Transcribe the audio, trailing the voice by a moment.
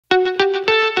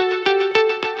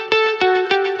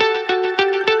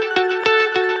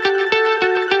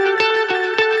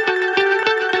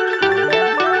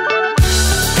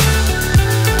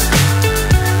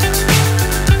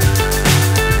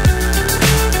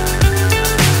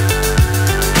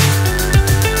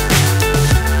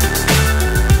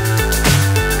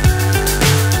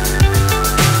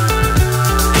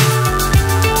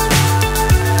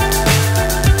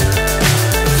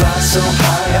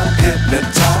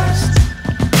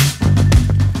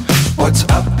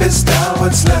is down,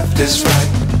 what's left is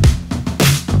right.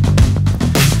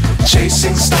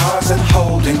 Chasing stars and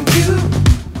holding you.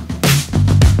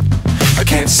 I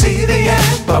can't see the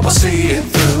end, but we'll see it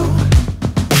through.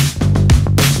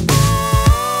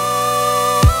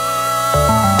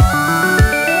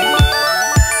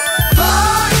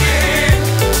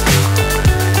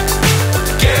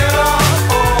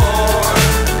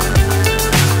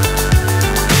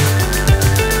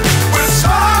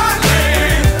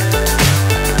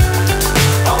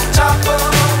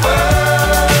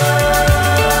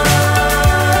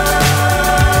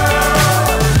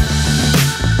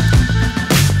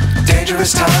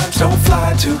 Times don't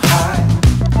fly too high.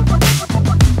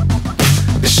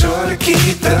 Be sure to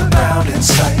keep the ground in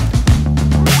sight.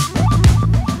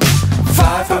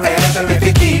 Fly forever if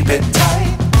you keep it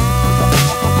tight.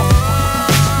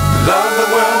 Love the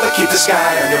world but keep the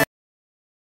sky on your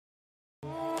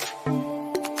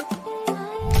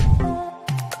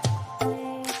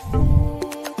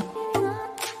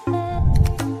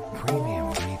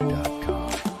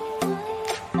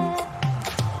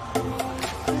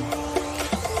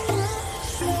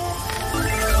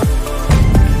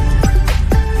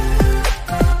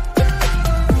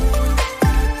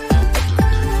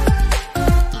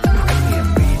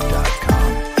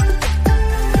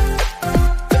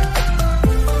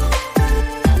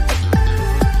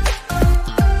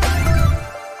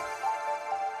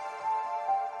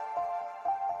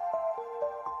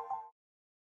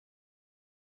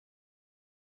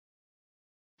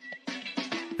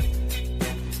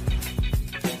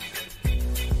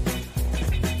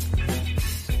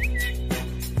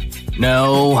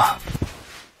No.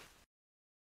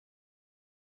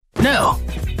 No.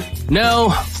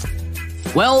 No.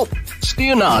 Well,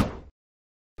 still not.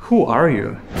 Who are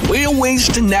you? We're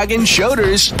wasting nagging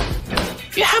shoulders.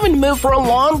 You haven't moved for a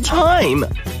long time.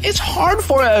 It's hard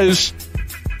for us.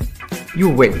 You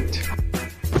wait.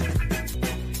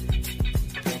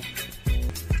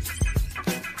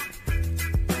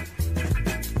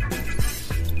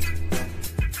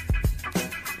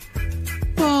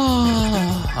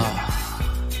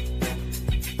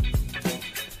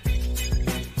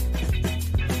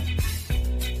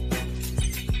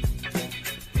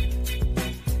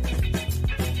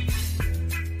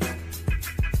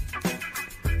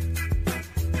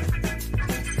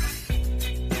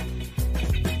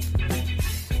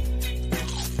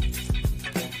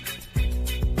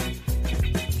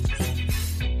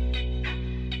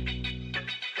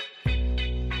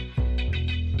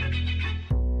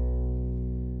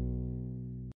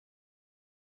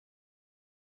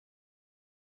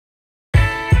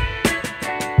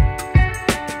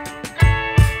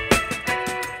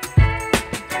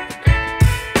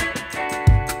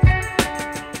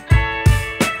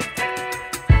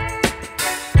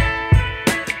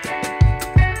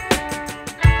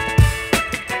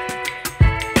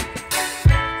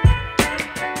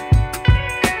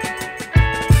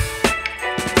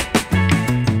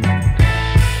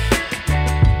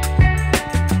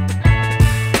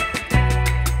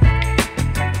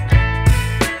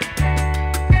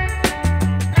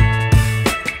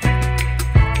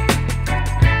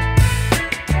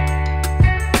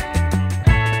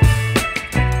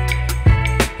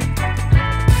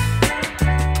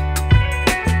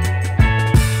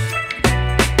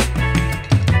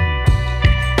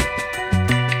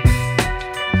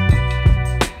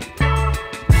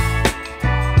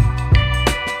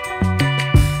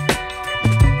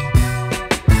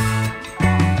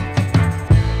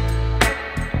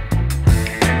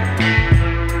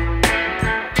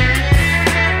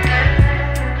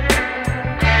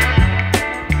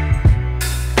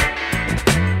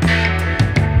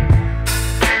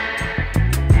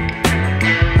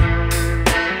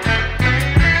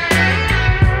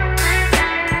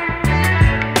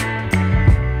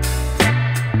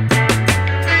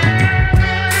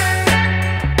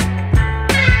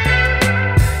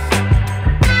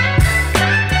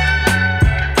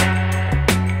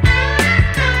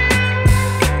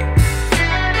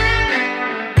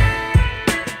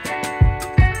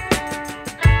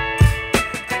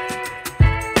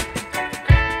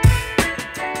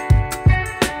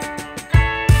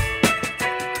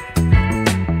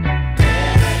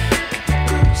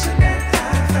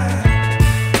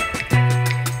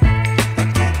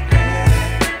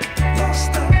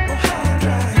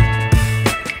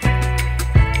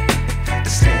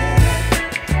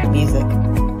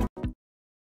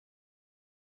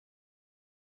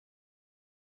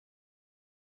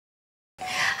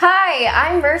 Hi,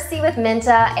 I'm Mercy with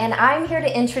Mynta, and I'm here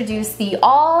to introduce the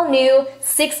all-new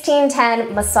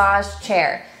 1610 massage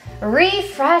chair.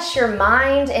 Refresh your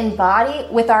mind and body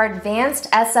with our advanced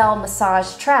SL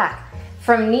massage track.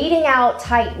 From kneading out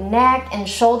tight neck and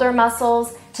shoulder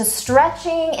muscles to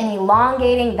stretching and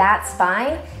elongating that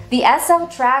spine, the SL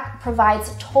track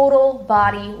provides total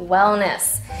body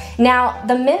wellness. Now,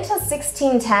 the Mynta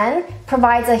 1610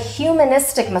 provides a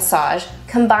humanistic massage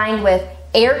combined with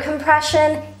air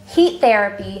compression, heat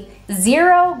therapy,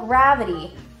 zero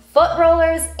gravity, foot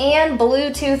rollers, and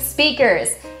Bluetooth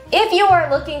speakers. If you are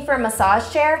looking for a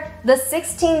massage chair, the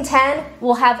 1610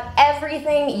 will have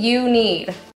everything you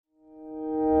need.